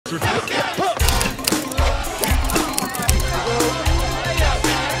No, it's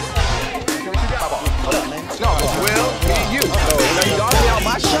Will, me, and you. You got me out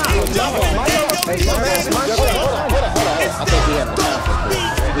my shot. I think we had a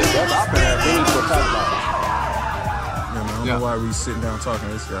conflict. We need to talk about it. I don't know why we sitting down talking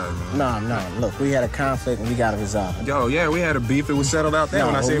to this guy, man. No. Look, we had a conflict and we got to resolve it. Yo, yeah, we had a beef. It was settled out there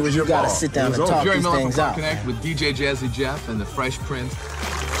when I said it was your fault. You got fault. to sit down and talk Jerry these Miller things from out. Connect with DJ Jazzy Jeff and the Fresh Prince.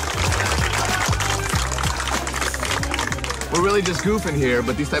 We're really just goofing here,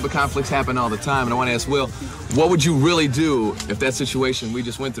 but these type of conflicts happen all the time. And I want to ask Will, what would you really do if that situation we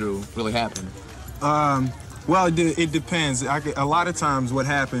just went through really happened? Well, it depends. A lot of times what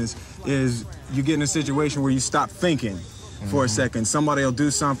happens is you get in a situation where you stop thinking for a second. Somebody will do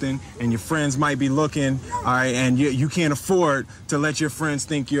something and your friends might be looking, all right, and you can't afford to let your friends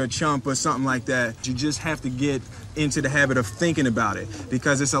think you're a chump or something like that. You just have to get into the habit of thinking about it,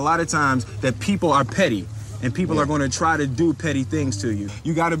 because it's a lot of times that people are petty. And people are going to try to do petty things to you.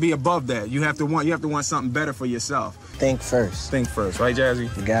 You got to be above that. You have to want something better for yourself. Think first. Think first, right,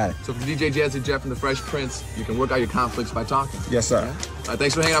 Jazzy? You got it. So from DJ Jazzy Jeff and the Fresh Prince, you can work out your conflicts by talking. Yes, sir. All right,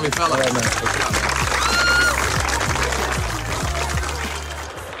 thanks for hanging out with me, fella. All right, man. Let's go,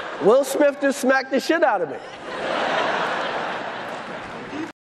 man. Will Smith just smacked the shit out of me.